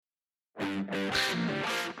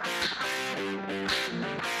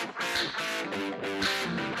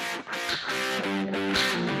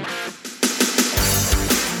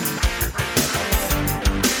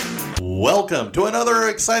Welcome to another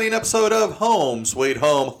exciting episode of Home Sweet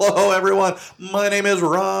Home. Hello, everyone. My name is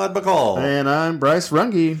Rod McCall. And I'm Bryce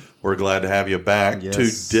Runge. We're glad to have you back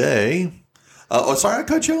today. Sorry I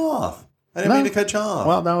cut you off. I didn't mean to cut you off.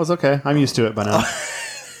 Well, that was okay. I'm used to it by now.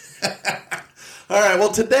 All right.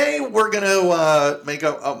 Well, today we're going to make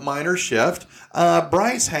a minor shift.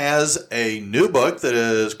 Bryce has a new book that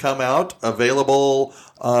has come out, available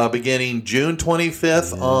beginning June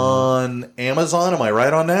 25th on Amazon. Am I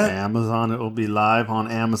right on that? Amazon. It will be live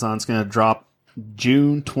on Amazon. It's going to drop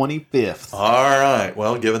June 25th. All right.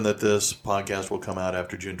 Well, given that this podcast will come out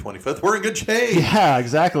after June 25th, we're in good shape. Yeah,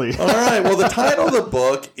 exactly. All right. Well, the title of the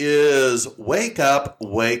book is Wake Up,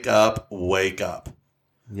 Wake Up, Wake Up.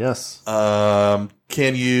 Yes.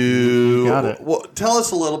 Can you got it. Well, tell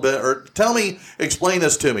us a little bit, or explain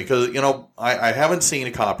this to me, because, I haven't seen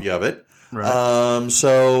a copy of it. Right.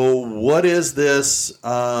 So what is this?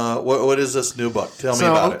 What is this new book? Tell me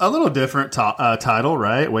about it. A little different title,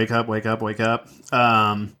 right? Wake up, wake up, wake up.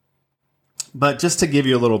 But just to give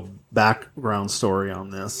you a little background story on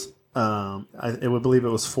this, I would believe it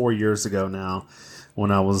was 4 years ago now when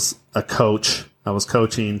I was a coach. I was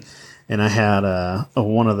coaching, and I had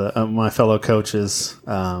one of my fellow coaches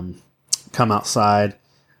come outside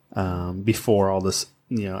before all this.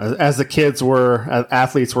 As the kids as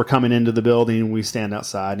athletes were coming into the building, we stand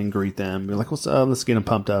outside and greet them. We're like, "What's up? Let's get them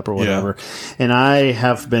pumped up," or whatever. Yeah. And I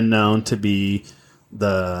have been known to be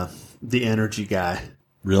the energy guy.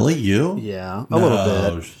 Really, you? Yeah, a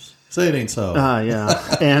little bit. Say it ain't so.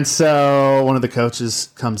 Yeah. And so one of the coaches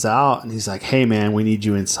comes out and he's like, "Hey, man, we need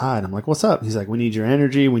you inside." I'm like, "What's up?" He's like, "We need your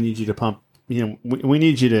energy. We need you to pump. We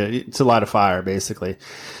need you to light a fire, basically."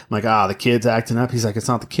 I'm like, the kid's acting up. He's like, "It's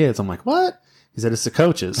not the kids." I'm like, "What?" He said, "It's the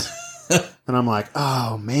coaches." And I'm like,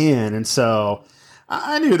 "Oh, man." And so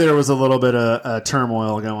I knew there was a little bit of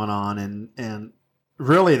turmoil going on. And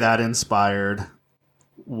really that inspired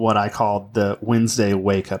what I called the Wednesday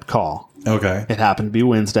wake-up call. Okay. It happened to be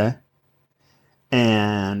Wednesday.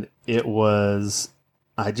 And it was,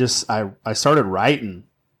 I started writing.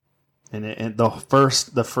 And the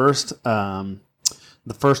first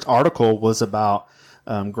article was about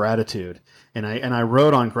gratitude. And I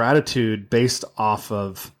wrote on gratitude based off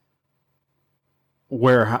of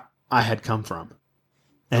where I had come from,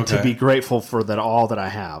 and to be grateful for all that I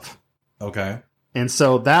have. Okay. And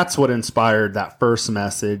so that's what inspired that first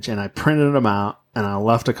message. And I printed them out and I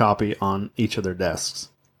left a copy on each of their desks.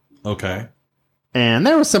 Okay. And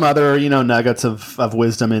there was some other, nuggets of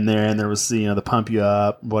wisdom in there. And there was, the pump you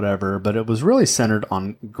up, whatever. But it was really centered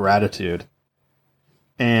on gratitude.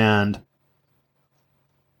 And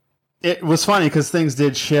it was funny because things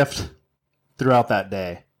did shift throughout that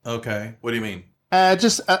day. Okay. What do you mean?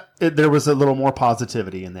 There was a little more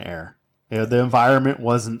positivity in the air. The environment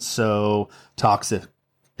wasn't so toxic,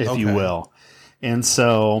 if you will. And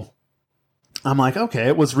so I'm like, okay,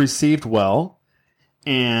 it was received well.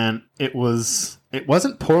 And it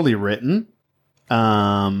wasn't poorly written.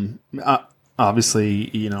 Obviously,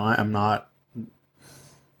 I'm not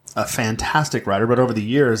a fantastic writer, but over the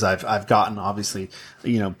years I've gotten obviously,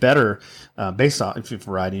 better based off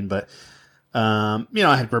writing, but I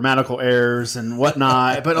had grammatical errors and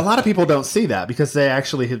whatnot, but a lot of people don't see that because they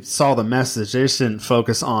actually saw the message. They just didn't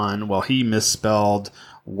focus on, well, he misspelled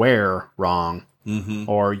where wrong,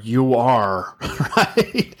 or you are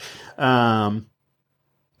right.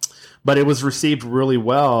 But it was received really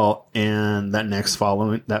well. And that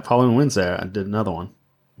following Wednesday, I did another one,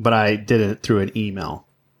 but I did it through an email.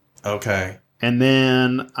 Okay. And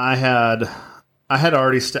then I had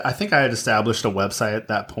already, I think I had established a website at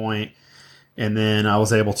that point, and then I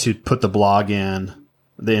was able to put the blog in,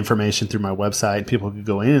 the information through my website, and people could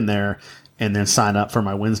go in there and then sign up for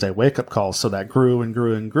my Wednesday wake up calls. So that grew and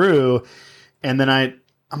grew and grew. And then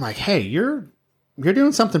I'm like, hey, you're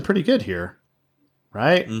doing something pretty good here.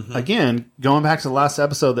 Right? Mm-hmm. Again, going back to the last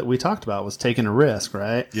episode that we talked about was taking a risk,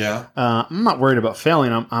 right? Yeah. I'm not worried about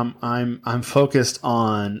failing. I'm focused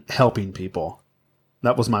on helping people.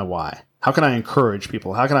 That was my why. How can I encourage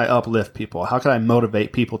people? How can I uplift people? How can I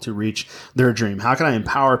motivate people to reach their dream? How can I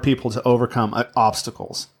empower people to overcome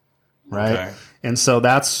obstacles? Right? Okay. And so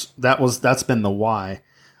that's been the why.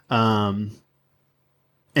 And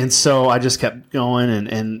so I just kept going,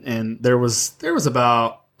 and there was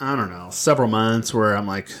about, I don't know, several months where I'm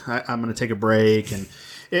like, I'm going to take a break, and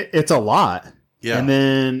it's a lot. Yeah. And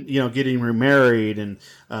then, getting remarried, and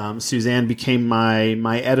Suzanne became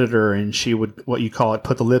my editor, and she would, what you call it,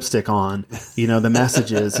 put the lipstick on, the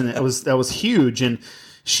messages. And that was huge. And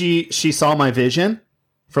she saw my vision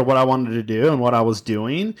for what I wanted to do and what I was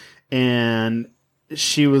doing. And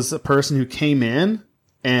she was a person who came in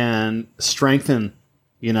and strengthened,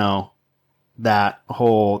 that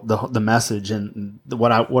whole, the message and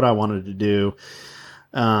what I wanted to do.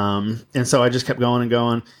 And so I just kept going and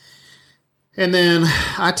going. And then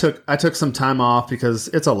I took some time off because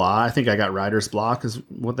it's a lot. I think I got writer's block is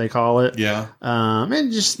what they call it. Yeah.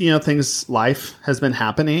 And just, life has been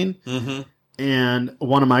happening. Mm-hmm. And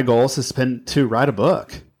one of my goals has been to write a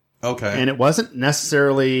book. Okay. And it wasn't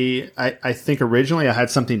necessarily, I think originally I had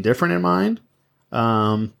something different in mind.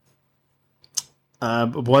 It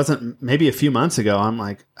wasn't maybe a few months ago. I'm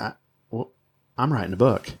like, I'm writing a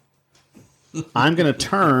book. I'm going to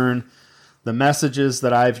turn the messages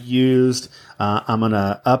that I've used. I'm going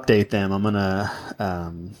to update them. I'm going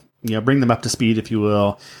to, bring them up to speed, if you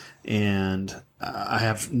will. And I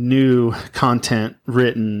have new content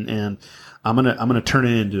written, and I'm going to turn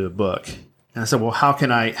it into a book. And I said, well, how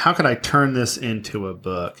can I turn this into a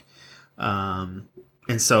book? And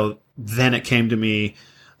so then it came to me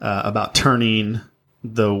about turning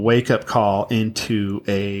the Wake Up Call into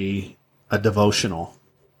a devotional.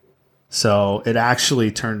 So it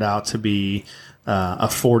actually turned out to be a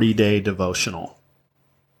 40-day devotional.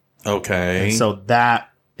 Okay. And so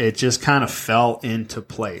that it just kind of fell into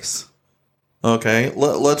place. Okay.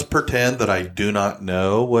 Let's pretend that I do not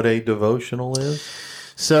know what a devotional is.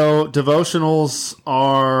 So devotionals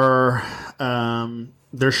are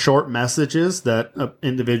they're short messages that an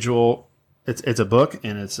individual. It's a book,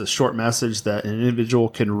 and it's a short message that an individual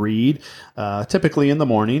can read, typically in the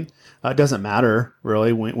morning. It doesn't matter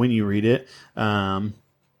really when you read it, but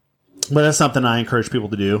that's something I encourage people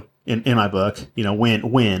to do in my book.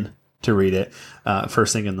 When to read it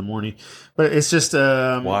first thing in the morning. But it's just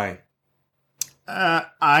why?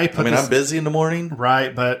 I'm busy in the morning,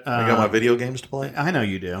 right? But I got my video games to play. I know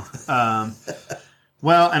you do.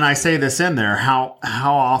 Well, and I say this in there, how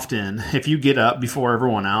often, if you get up before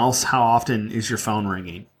everyone else, how often is your phone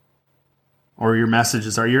ringing? Or your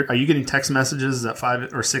messages? Are you getting text messages at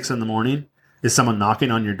 5 or 6 in the morning? Is someone knocking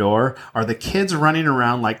on your door? Are the kids running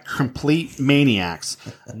around like complete maniacs?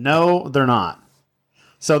 No, they're not.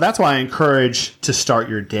 So that's why I encourage to start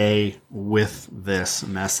your day with this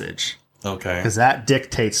message. Okay. Because that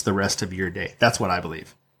dictates the rest of your day. That's what I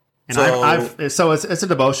believe. And so it's a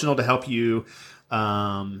devotional to help you,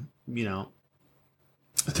 throughout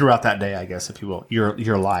that day, I guess, if you will,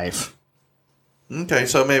 your life. Okay,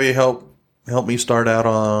 so maybe help me start out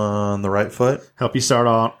on the right foot. Help you start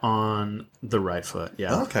out on the right foot.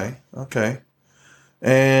 Yeah. Okay.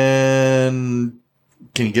 And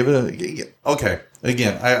can you give it okay?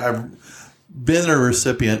 Again, I've been a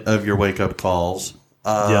recipient of your wake up calls.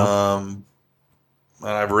 And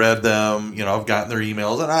I've read them. I've gotten their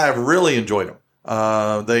emails, and I've really enjoyed them.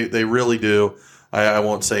 They really do. I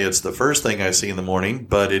won't say it's the first thing I see in the morning,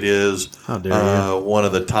 but it is one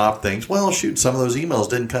of the top things. Well, shoot, some of those emails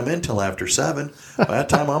didn't come in till after 7. By that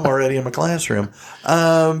time, I'm already in my classroom.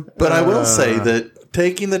 But I will say that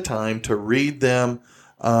taking the time to read them,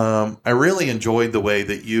 I really enjoyed the way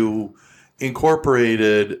that you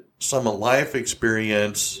incorporated some life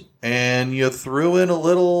experience, and you threw in a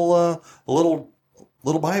little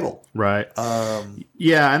Bible. Right.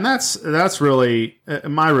 Yeah, and that's really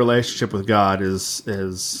my relationship with God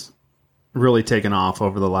is really taken off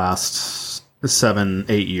over the last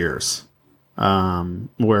 7-8 years,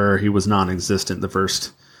 where he was non-existent the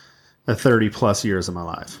first 30 plus years of my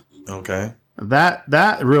life. Okay.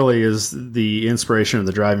 That really is the inspiration and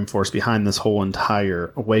the driving force behind this whole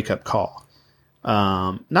entire wake up call.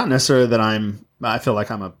 Not necessarily that I feel like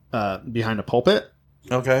I'm behind a pulpit.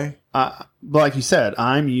 Okay. But like you said,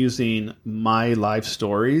 I'm using my life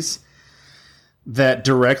stories that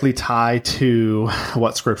directly tie to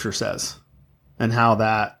what Scripture says and how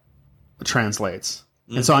that translates.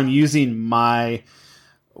 Mm-hmm. And so I'm using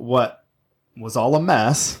what was all a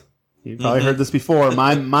mess. You've probably heard this before.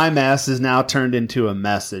 My mess is now turned into a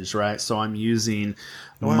message, right? So I'm using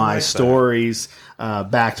my stories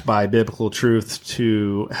backed by biblical truth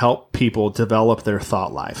to help people develop their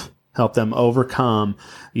thought life. Help them overcome,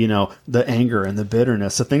 the anger and the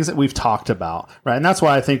bitterness, the things that we've talked about, right? And that's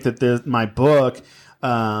why I think that my book,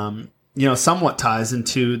 somewhat ties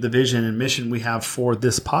into the vision and mission we have for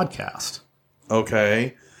this podcast.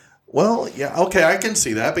 Okay. Well, yeah. Okay, I can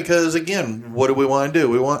see that because again, what do we want to do?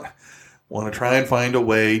 We want to try and find a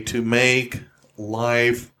way to make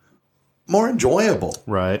life more enjoyable,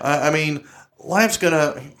 right? I mean, life's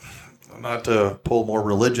gonna. not to pull more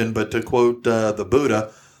religion, but to quote the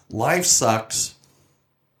Buddha, life sucks,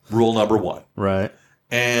 rule number 1. Right.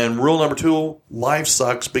 And rule number 2, life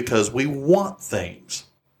sucks because we want things.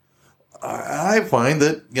 I find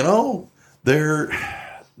that,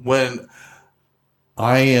 when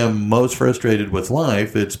I am most frustrated with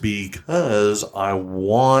life, it's because I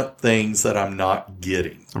want things that I'm not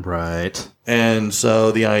getting. Right. And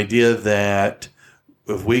so the idea that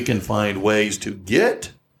if we can find ways to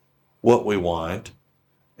get what we want,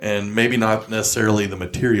 and maybe not necessarily the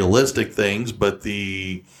materialistic things, but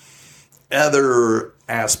the other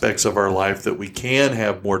aspects of our life that we can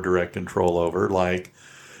have more direct control over, like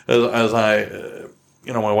as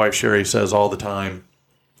my wife Sherry says all the time,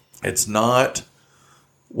 it's not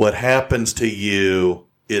what happens to you,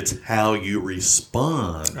 it's how you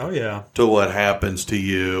respond to what happens to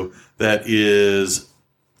you that is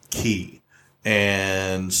key.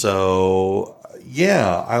 And so,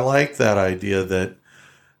 I like that idea that,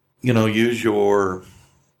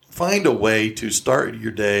 find a way to start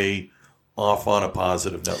your day off on a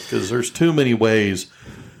positive note, because there's too many ways,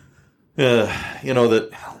 that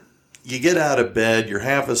you get out of bed, you're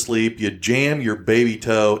half asleep, you jam your baby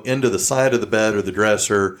toe into the side of the bed or the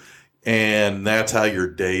dresser, and that's how your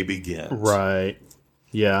day begins. Right.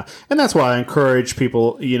 Yeah. And that's why I encourage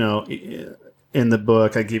people, in the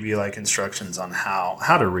book, I give you like instructions on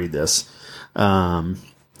how to read this. Not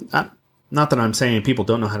that I'm saying people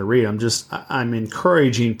don't know how to read. I'm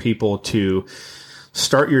encouraging people to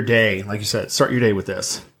start your day, like you said, start your day with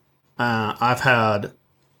this. I've had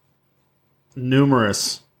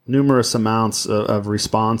numerous amounts of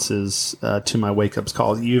responses to my wake up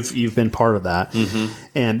calls. You've been part of that,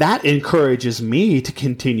 and that encourages me to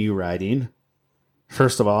continue writing.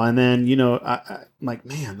 First of all, and then I'm like,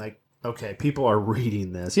 man, okay, people are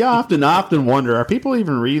reading this. Yeah, I often wonder, are people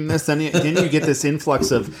even reading this? Then you get this influx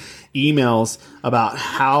of emails about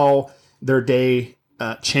how their day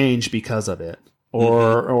changed because of it.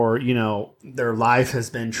 Or their life has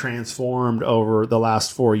been transformed over the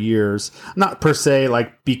last 4 years. Not per se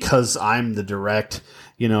like because I'm the direct,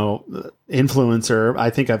 influencer. I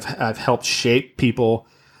think I've helped shape people,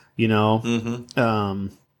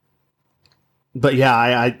 But yeah,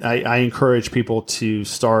 I encourage people to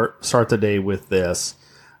start the day with this,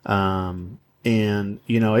 and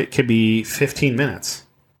it could be 15 minutes.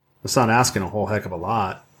 It's not asking a whole heck of a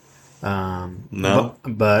lot. No.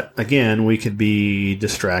 But again, we could be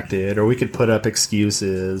distracted or we could put up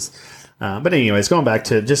excuses. But anyways, going back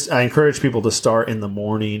to I encourage people to start in the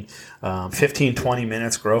morning, 15, 20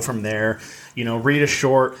 minutes, grow from there, read a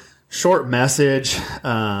short message,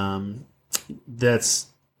 that's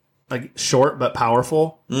like short, but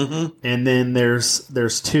powerful. Mm-hmm. And then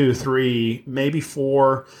there's 2, 3, maybe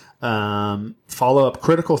 4, follow-up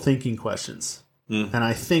critical thinking questions. Mm-hmm. And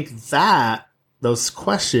I think that those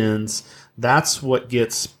questions, that's what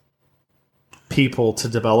gets people to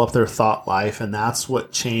develop their thought life, and that's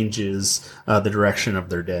what changes the direction of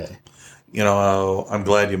their day. I'm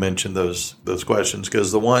glad you mentioned those questions,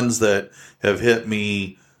 because the ones that have hit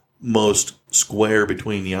me most square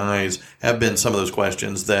between the eyes have been some of those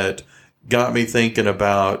questions that got me thinking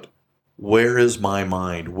about, where is my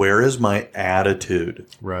mind? Where is my attitude?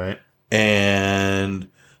 Right. And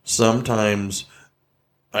sometimes,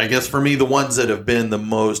 I guess for me, the ones that have been the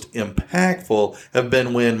most impactful have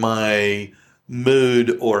been when my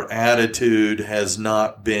mood or attitude has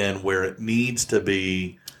not been where it needs to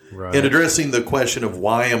be. Right. In addressing the question of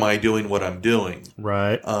why am I doing what I'm doing.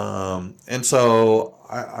 Right. And so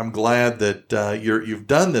I'm glad that you've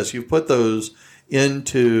done this. You've put those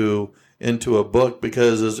into a book,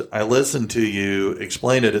 because as I listen to you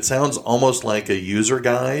explain it, it sounds almost like a user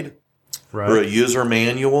guide, right, or a user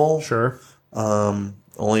manual. Sure.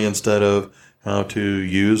 Only instead of how to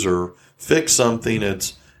use or fix something,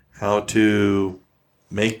 it's how to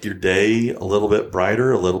make your day a little bit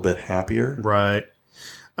brighter, a little bit happier. Right.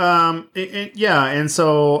 And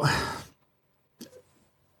so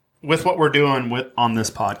with what we're doing on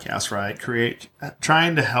this podcast, right,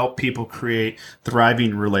 trying to help people create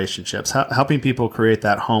thriving relationships, helping people create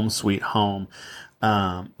that home sweet home.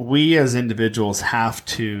 We as individuals have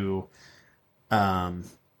to,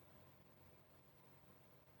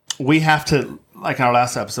 like our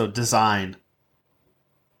last episode, design.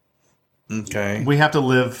 Okay. We have to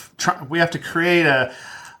we have to create a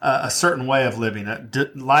certain way of living,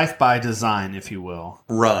 life by design, if you will.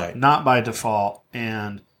 Right. Not by default.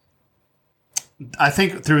 And I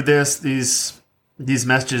think through these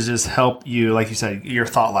messages help you, like you said, your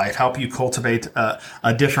thought life, help you cultivate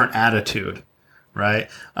a different attitude, right?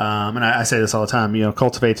 And I say this all the time,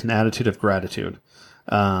 cultivate an attitude of gratitude.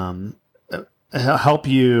 help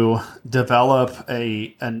you develop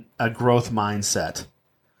a growth mindset,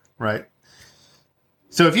 right?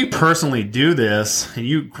 So if you personally do this and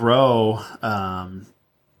you grow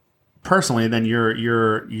personally, then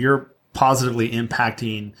you're positively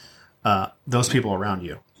impacting those people around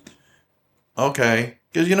you. Okay.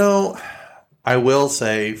 Because, I will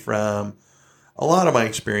say from a lot of my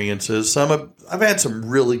experiences, I've had some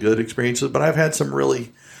really good experiences, but I've had some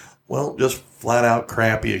really, just flat out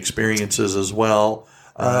crappy experiences as well.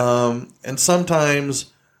 Right. And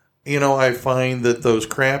sometimes, I find that those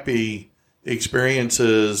crappy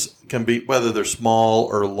experiences can be, whether they're small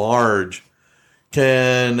or large,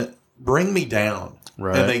 can bring me down.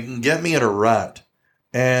 Right. And they can get me in a rut.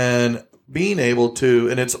 And being able to,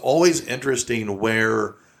 and it's always interesting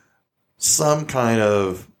where some kind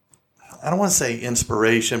of, I don't want to say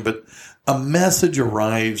inspiration, but a message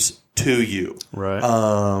arrives to you. Right.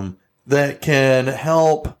 That can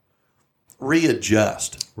help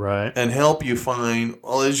readjust. Right. And help you find,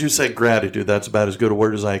 as you say, gratitude. That's about as good a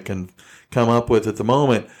word as I can come up with at the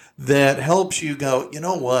moment. That helps you go, you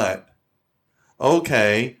know what?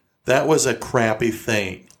 Okay, that was a crappy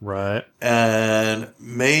thing. Right. And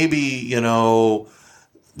maybe,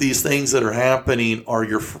 these things that are happening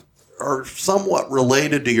are somewhat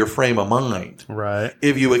related to your frame of mind. Right.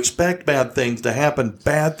 If you expect bad things to happen,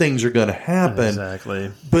 bad things are going to happen.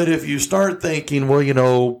 Exactly. But if you start thinking,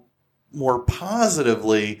 more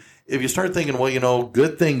positively, if you start thinking,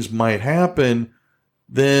 good things might happen,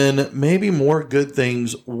 then maybe more good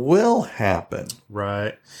things will happen.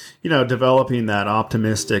 Right. Developing that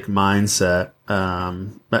optimistic mindset.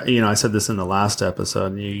 I said this in the last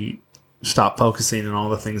episode, you stop focusing on all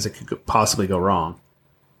the things that could possibly go wrong.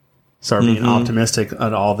 Start being optimistic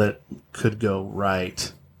at all that could go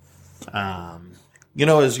right.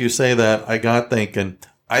 As you say that, I got thinking,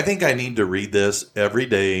 I think I need to read this every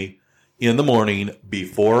day in the morning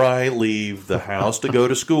before I leave the house to go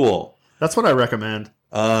to school. That's what I recommend.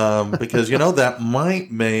 Because, that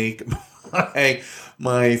might make my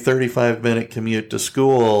 35-minute commute to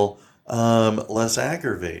school less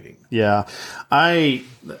aggravating. Yeah. I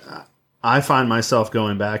find myself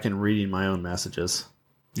going back and reading my own messages.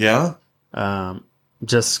 Yeah?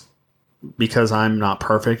 Just because I'm not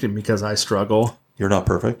perfect and because I struggle. You're not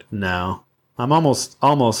perfect? No. I'm almost,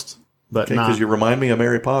 but not. Because you remind me of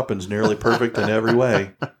Mary Poppins, nearly perfect in every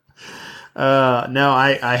way. No,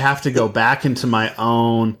 I have to go back into my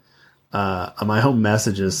own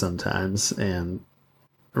messages sometimes and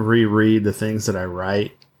reread the things that I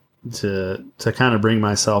write to kind of bring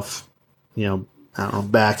myself,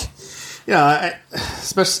 back.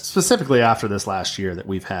 Specifically after this last year that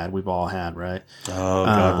we've all had, right? Oh,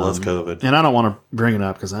 God bless COVID. And I don't want to bring it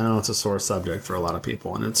up because I know it's a sore subject for a lot of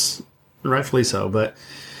people, and it's rightfully so. But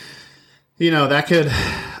that could.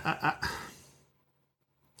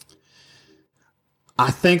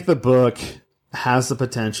 I think the book has the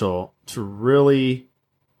potential to really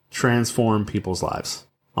transform people's lives.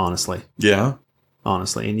 Honestly, yeah,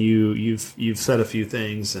 honestly, and you've said a few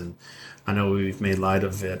things, and I know we've made light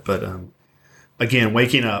of it, but again,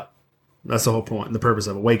 waking up. That's the whole point and the purpose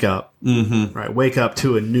of it. Wake up. Mm-hmm. Right? Wake up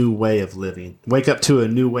to a new way of living. Wake up to a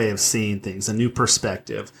new way of seeing things, a new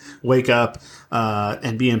perspective. Wake up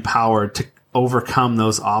and be empowered to overcome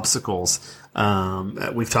those obstacles.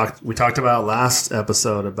 We talked about last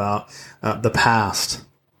episode about the past.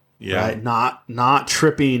 Yeah. Right? Not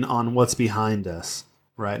tripping on what's behind us.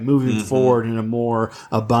 Right? Moving forward in a more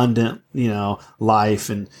abundant, life,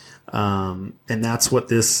 and that's what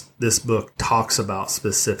this book talks about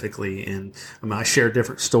specifically. And I share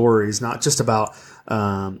different stories, not just about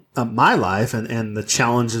my life and the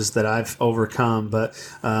challenges that I've overcome, but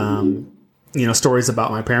stories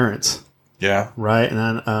about my parents. Yeah. Right. And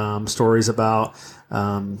then stories about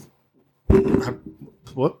I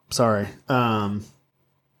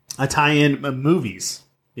tie in movies.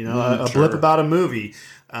 A blip about a movie,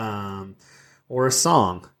 or a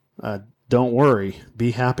song. Don't worry, be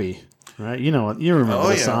happy. Right? You remember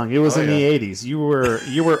the song. It was in the 80s. You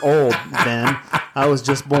were old then. I was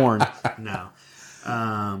just born. No.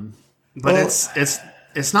 But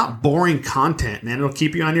it's not boring content, man. It'll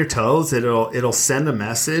keep you on your toes. It'll send a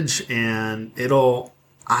message, and it'll,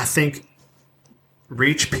 I think,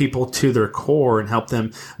 reach people to their core and help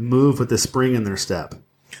them move with the spring in their step.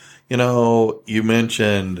 You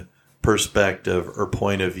mentioned perspective or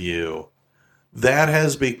point of view. That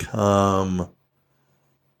has become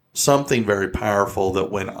something very powerful that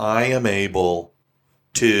when I am able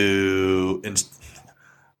to,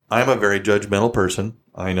 I'm a very judgmental person.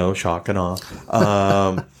 I know, shock and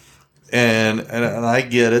awe. And I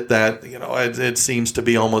get it that, it seems to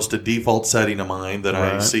be almost a default setting of mine that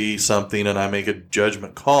I Right. see something and I make a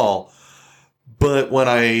judgment call. But when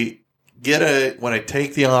I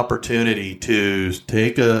take the opportunity to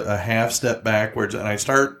take a half step backwards and I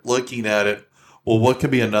start looking at it, well, what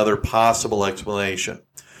could be another possible explanation?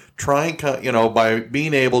 By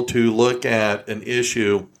being able to look at an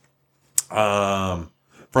issue from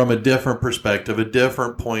a different perspective, a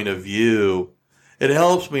different point of view, it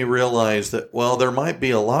helps me realize that, well, there might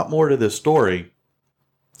be a lot more to this story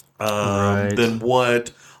Right. than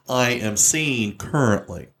what I am seeing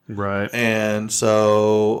currently. Right. And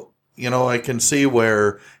so, I can see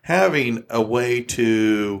where having a way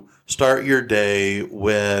to start your day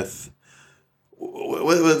with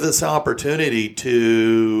this opportunity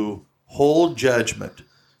to hold judgment,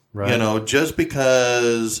 Right. just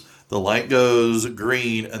because the light goes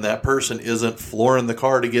green and that person isn't flooring the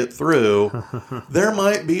car to get through, there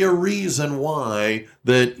might be a reason why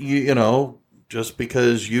that, just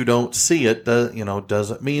because you don't see it,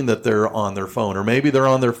 doesn't mean that they're on their phone. Or maybe they're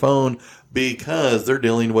on their phone because they're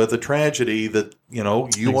dealing with a tragedy that, you are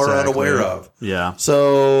Exactly. unaware of. Yeah.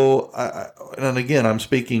 So, and again, I'm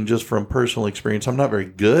speaking just from personal experience. I'm not very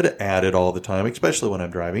good at it all the time, especially when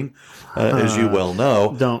I'm driving, as you well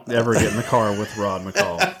know. Don't ever get in the car with Rod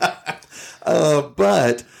McCall.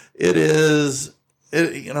 But it is,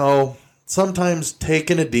 sometimes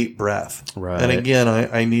taking a deep breath. Right. And again,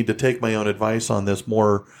 I need to take my own advice on this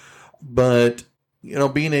more. But,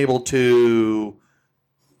 being able to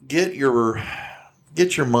get your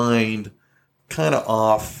mind kind of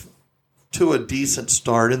off to a decent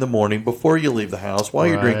start in the morning before you leave the house, while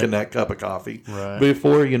you're Right. drinking that cup of coffee, Right.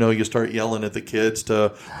 before you start yelling at the kids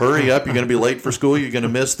to hurry up. You're going to be late for school. You're going to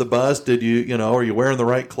miss the bus. Did you are you wearing the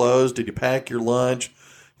right clothes? Did you pack your lunch?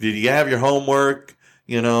 Did you have your homework?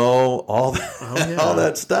 All that, yeah. all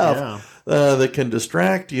that stuff that can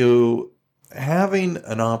distract you. Having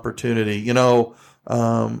an opportunity,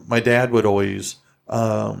 my dad would always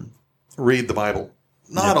read the Bible.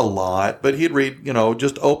 Not a lot, but he'd read,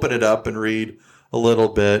 just open it up and read a little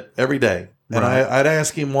bit every day. And Right. I'd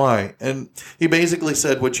ask him why. And he basically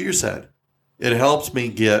said what you said. It helps me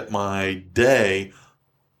get my day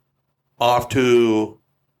off to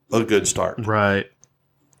a good start. Right.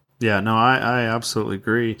 Yeah, no, I absolutely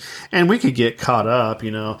agree. And we could get caught up,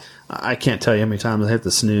 I can't tell you how many times I hit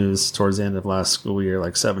the snooze towards the end of last school year,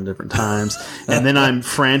 like 7 different times. And then I'm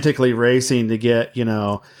frantically racing to get,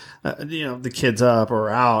 the kids up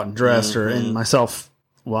or out and dressed and myself.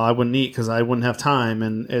 Well, I wouldn't eat because I wouldn't have time.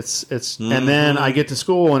 And and then I get to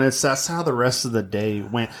school and that's how the rest of the day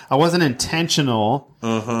went. I wasn't intentional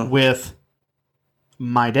with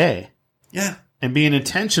my day. Yeah. And being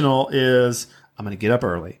intentional is I'm going to get up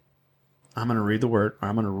early. I'm going to read the word.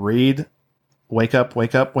 I'm going to read, wake up,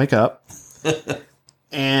 wake up, wake up.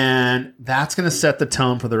 And that's going to set the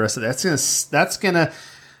tone for the rest of it. That's going to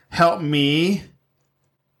help me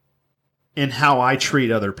in how I treat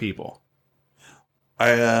other people. I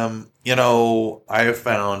have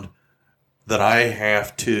found that I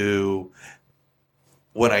have to,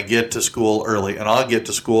 when I get to school early, and I'll get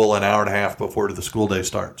to school an hour and a half before the school day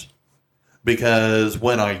starts. Because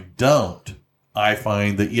when I don't, I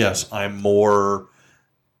find that, yes, I'm more,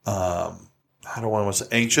 how do I want to say,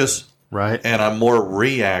 anxious. Right. And I'm more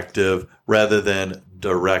reactive rather than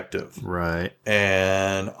directive. Right.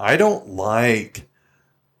 And I don't like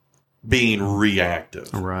being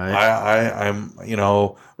reactive. Right. I'm,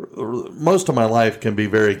 most of my life can be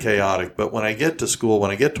very chaotic, but when I get to school,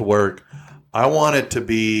 when I get to work, I want it to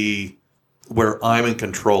be where I'm in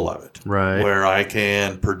control of it. Right. Where I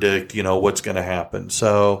can predict, what's going to happen.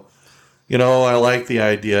 So, I like the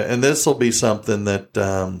idea. And this will be something that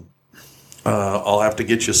I'll have to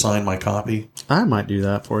get you to sign my copy. I might do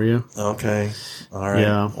that for you. Okay. All right.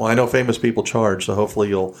 Yeah. Well, I know famous people charge, so hopefully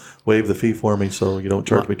you'll waive the fee for me so you don't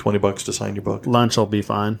charge me $20 to sign your book. Lunch will be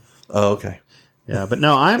fine. Oh, okay. Yeah, but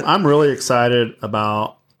no, I'm really excited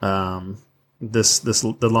about the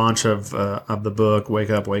launch of the book. Wake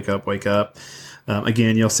up, wake up, wake up.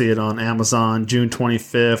 Again, you'll see it on Amazon June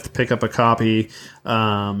 25th. Pick up a copy.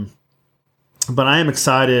 But I am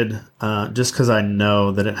excited just because I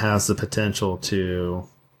know that it has the potential to.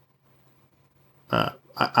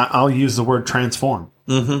 I'll use the word transform,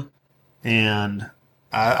 and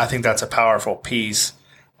I think that's a powerful piece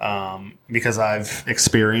because I've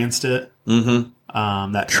experienced it.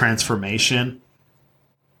 That transformation.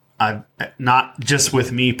 I've not just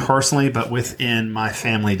with me personally, but within my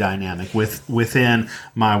family dynamic, within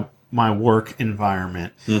my work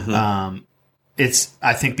environment.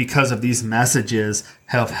 I think because of these messages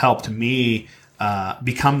have helped me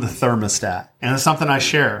become the thermostat. And it's something I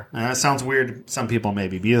share. And that sounds weird to some people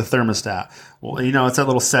maybe. Be the thermostat. Well, it's that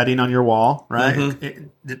little setting on your wall, right? Mm-hmm.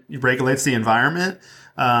 It regulates the environment.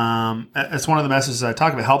 It's one of the messages I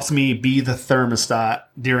talk about. It helps me be the thermostat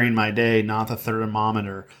during my day, not the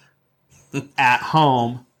thermometer. At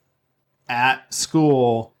home, at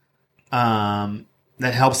school, that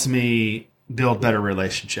helps me build better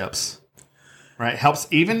relationships. Right? Helps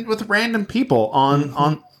even with random people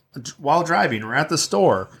on while driving or at the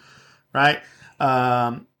store, right?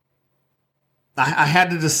 I had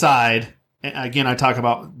to decide, again, I talk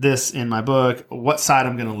about this in my book, what side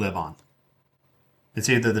I'm going to live on. It's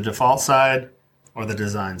either the default side or the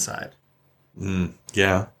design side.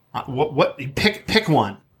 Yeah. What pick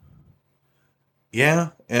one. Yeah.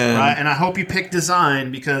 And right? And I hope you pick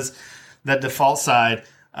design because that default side,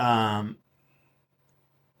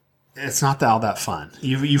 it's not all that fun.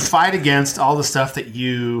 You fight against all the stuff that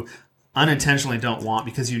you unintentionally don't want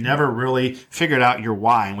because you never really figured out your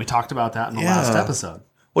why. And we talked about that in the last episode.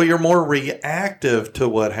 Well, you're more reactive to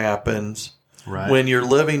what happens when you're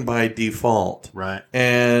living by default. Right.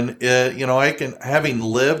 And, having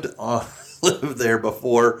lived there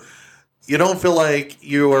before, you don't feel like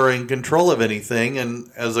you are in control of anything. And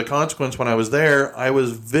as a consequence, when I was there, I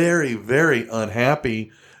was very, very unhappy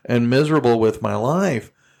and miserable with my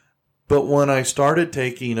life. But when I started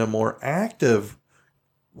taking a more active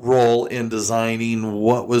role in designing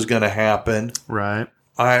what was going to happen, right,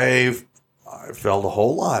 I felt a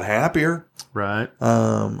whole lot happier. Right.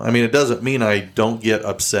 It doesn't mean I don't get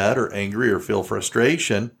upset or angry or feel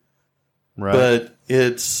frustration. Right. But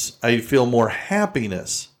I feel more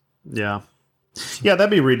happiness. Yeah. Yeah,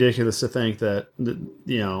 that'd be ridiculous to think that,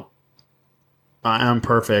 I'm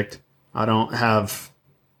perfect. I don't have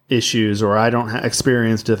issues, or I don't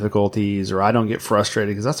experience difficulties, or I don't get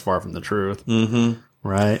frustrated, because that's far from the truth. Mm-hmm.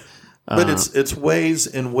 Right. But it's ways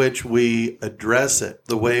in which we address it,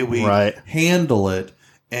 the way we handle it.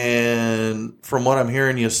 And from what I'm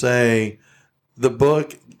hearing you say, the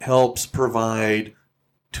book helps provide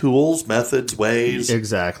tools, methods, ways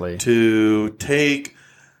exactly to take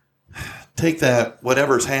that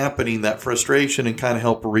whatever's happening, that frustration, and kind of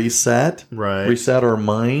help reset our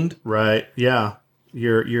mind. Right. Yeah.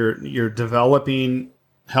 You're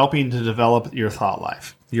helping to develop your thought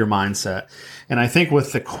life, your mindset. And I think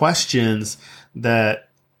with the questions that,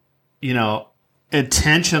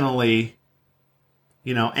 intentionally,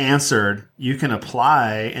 answered, you can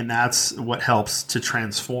apply, and that's what helps to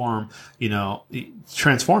transform you.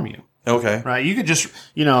 Okay. Right. You could just,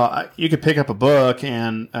 you could pick up a book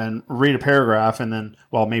and read a paragraph and then,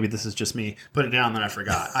 well, maybe this is just me, put it down, and then I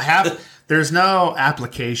forgot. There's no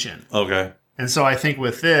application. Okay. And so I think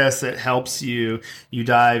with this, it helps you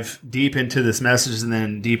dive deep into this message and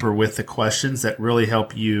then deeper with the questions that really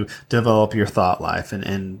help you develop your thought life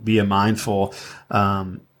and be a mindful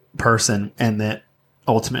person. And that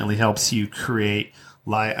ultimately helps you create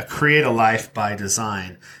a life by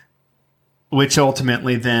design, which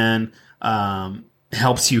ultimately then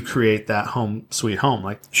helps you create that home sweet home,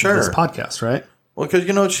 like this podcast, right? Well,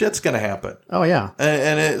 because shit's going to happen. Oh, yeah.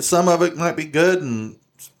 And some of it might be good, and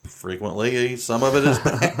frequently some of it is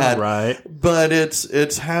bad. Right. But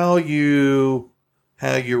it's how you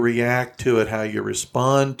react to it, how you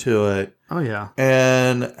respond to it. Oh, yeah.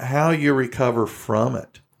 And how you recover from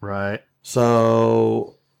it. Right.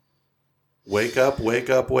 So wake up.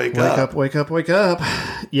 Wake up.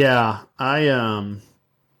 Yeah.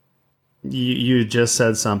 You just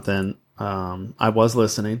said something. I was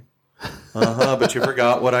listening. But you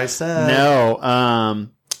forgot what I said. No.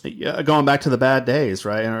 Going back to the bad days,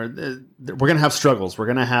 right? We're going to have struggles. We're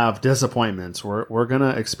going to have disappointments. We're going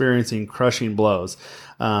to experiencing crushing blows.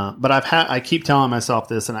 But I keep telling myself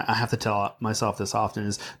this, and I have to tell myself this often,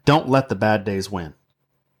 is don't let the bad days win.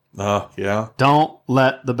 Yeah. Don't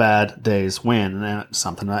let the bad days win. And that's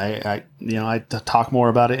something I talk more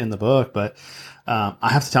about it in the book, but I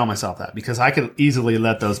have to tell myself that, because I could easily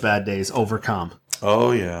let those bad days overcome.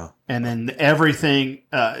 Oh, yeah. And then everything,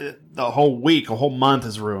 the whole week, a whole month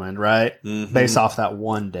is ruined, right? Mm-hmm. Based off that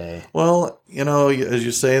one day. Well, as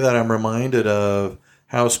you say that, I'm reminded of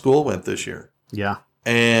how school went this year. Yeah.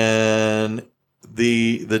 And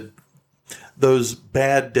those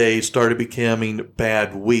bad days started becoming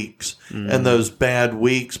bad weeks. Mm. And those bad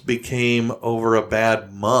weeks became over a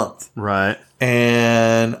bad month. Right.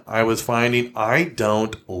 And I was finding I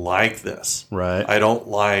don't like this. Right. I don't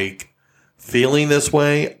like feeling this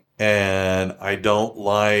way, and I don't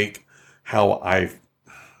like how I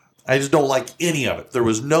just don't like any of it. There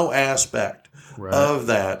was no aspect of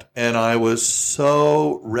that, and I was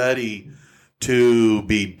so ready to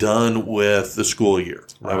be done with the school year.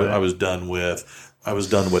 Right. I was done with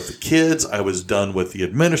the kids. I was done with the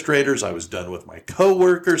administrators. I was done with my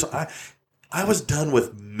coworkers. I was done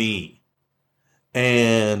with me.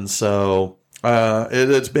 And so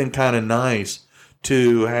it's been kind of nice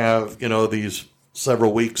to have, these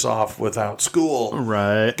several weeks off without school.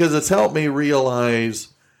 Right. Because it's helped me realize,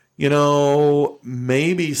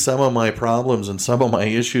 maybe some of my problems and some of my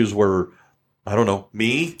issues were, I don't know,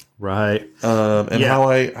 me. Right. And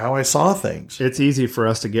how I saw things. It's easy for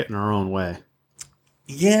us to get in our own way.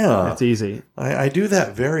 Yeah. It's easy. I do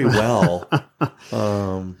that very well.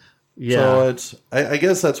 Yeah. So I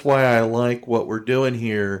guess that's why I like what we're doing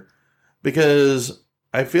here, because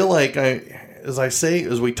I feel like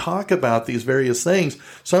as we talk about these various things,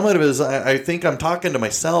 some of it is I think I'm talking to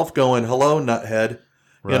myself going, hello, nuthead,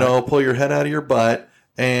 Right. pull your head out of your butt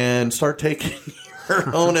and start taking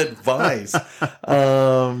your own advice.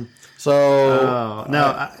 That's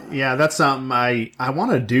something I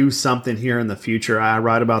want to do something here in the future. I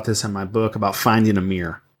write about this in my book about finding a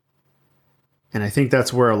mirror. And I think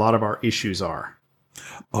that's where a lot of our issues are.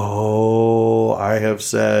 Oh, I have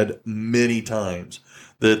said many times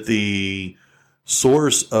that the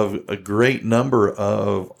source of a great number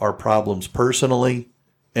of our problems personally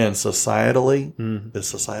and societally, is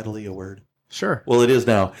societally a word? Sure. Well, it is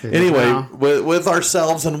now. It is anyway, now. With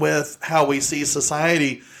ourselves and with how we see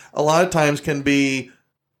society, a lot of times can be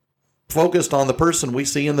focused on the person we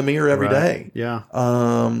see in the mirror every day. Yeah.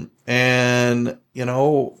 I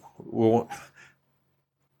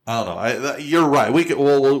don't know. You're right. We could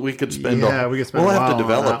spend. We could spend. We'll a have while to on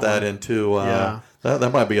develop that that one. into. Yeah.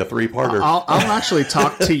 That might be a 3-parter. I'll actually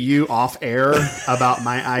talk to you off air about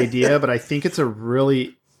my idea, but I think it's a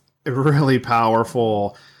really, really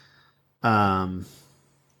powerful. I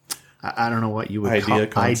don't know what you would Idea,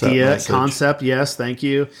 call concept, message. concept. Yes, thank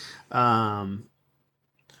you. That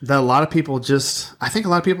a lot of people I think a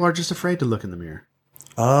lot of people are just afraid to look in the mirror.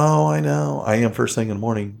 Oh, I know. I am first thing in the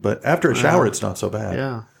morning, but after a shower, it's not so bad.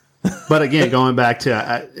 Yeah. But again, going back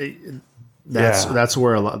to that's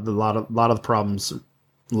where a lot of the problems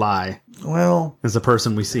lie. Well, is the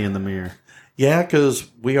person we see in the mirror. Yeah,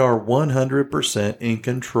 because we are 100% in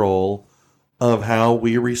control of how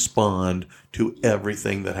we respond to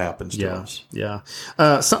everything that happens to us. Yeah.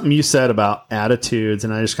 Something you said about attitudes,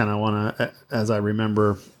 and I just kind of want to, as I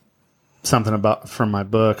remember something about from my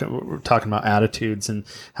book, we're talking about attitudes and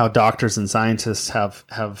how doctors and scientists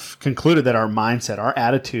have concluded that our mindset, our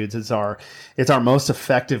attitudes it's our most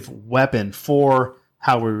effective weapon for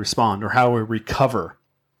how we respond or how we recover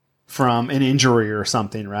from an injury or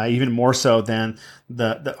something, right? Even more so than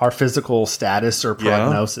our physical status or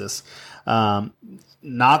prognosis. Not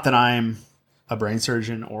that I'm a brain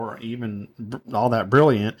surgeon or even all that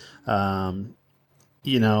brilliant,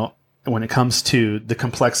 when it comes to the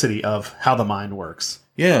complexity of how the mind works.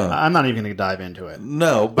 Yeah. I'm not even going to dive into it.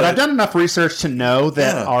 No, but I've done enough research to know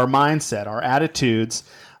that our mindset, our attitudes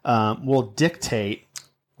will dictate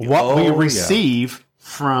what we receive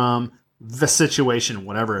from the situation,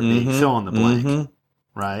 whatever it be, fill in the blank,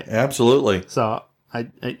 right? Absolutely. So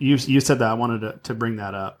you said that. I wanted to bring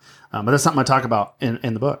that up. But that's something I talk about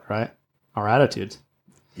in the book, right? Our attitudes.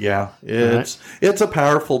 Yeah, it's a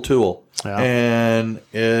powerful tool, and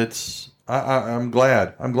I'm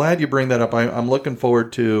glad you bring that up. I'm looking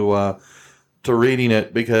forward to reading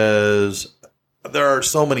it, because there are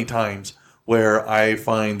so many times where I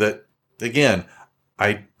find that, again,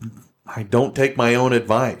 I don't take my own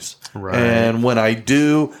advice, right. And when I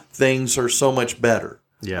do, things are so much better.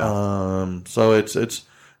 Yeah. So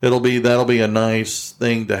that'll be a nice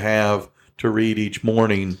thing to have to read each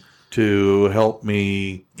morning to help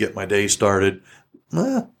me get my day started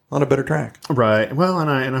on a better track. Right. Well, and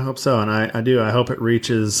I hope so. And I do. I hope it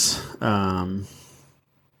reaches, and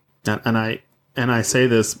I say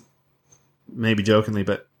this maybe jokingly,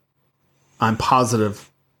 but I'm positive,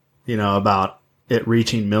 about it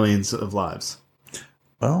reaching millions of lives.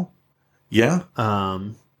 Well, yeah.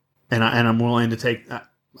 And I'm willing to take that.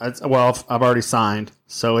 Well, I've already signed,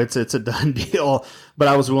 so it's a done deal, but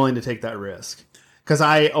I was willing to take that risk. Because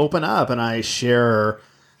I open up and I share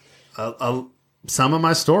some of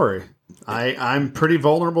my story. I'm pretty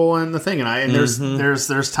vulnerable in the thing, and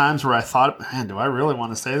there's times where I thought, man, do I really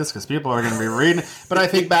want to say this? Because people are going to be reading. But I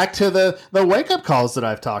think back to the wake up calls that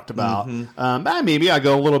I've talked about. Maybe I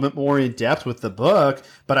go a little bit more in depth with the book,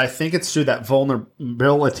 but I think it's through that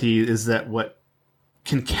vulnerability is that what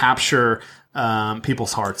can capture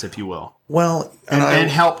people's hearts, if you will. Well, and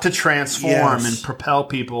help to transform and propel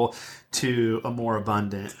people to a more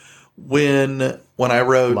abundant when I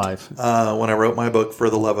wrote life. When I wrote my book, For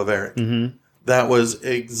the Love of Eric, that was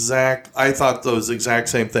I thought those exact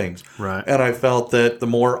same things. Right. And I felt that the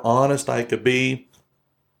more honest I could be,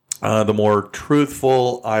 the more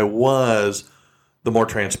truthful I was, the more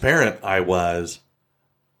transparent I was,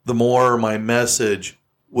 the more my message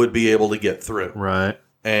would be able to get through. Right.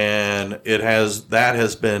 And that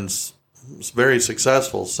has been very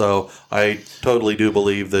successful. So I totally do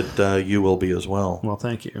believe that you will be as well. Well,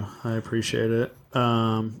 thank you. I appreciate it.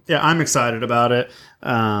 Yeah, I'm excited about it.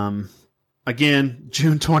 Again,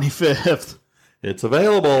 June 25th. It's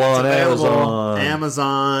available on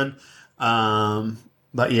Amazon.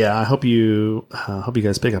 But yeah, I hope you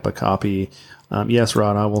guys pick up a copy. Yes,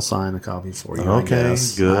 Rod, I will sign a copy for you. Okay, I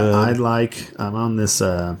guess. good. I'm on this.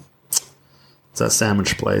 It's that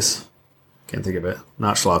sandwich place. Can't think of it.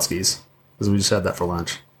 Not Schlotsky's, because we just had that for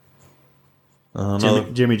lunch.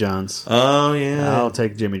 Jimmy John's. Oh yeah, I'll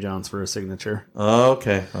take Jimmy John's for a signature.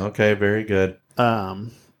 Okay, very good.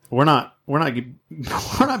 We're not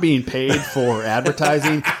being paid for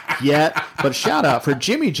advertising yet, but shout out for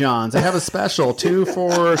Jimmy John's. They have a special 2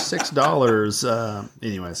 for $6.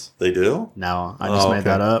 Anyways, They do? no, I just made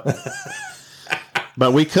that up.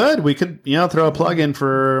 But we could throw a plug in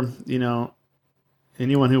for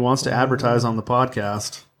anyone who wants to advertise on the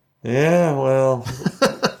podcast. Yeah, well,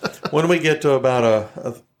 when we get to about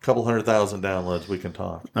a couple 100,000 downloads, we can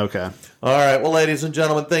talk. Okay. All right. Well, ladies and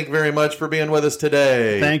gentlemen, thank you very much for being with us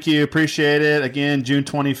today. Thank you. Appreciate it. Again, June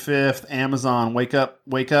 25th, Amazon. Wake up,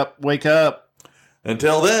 wake up, wake up.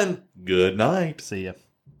 Until then, good night. See ya.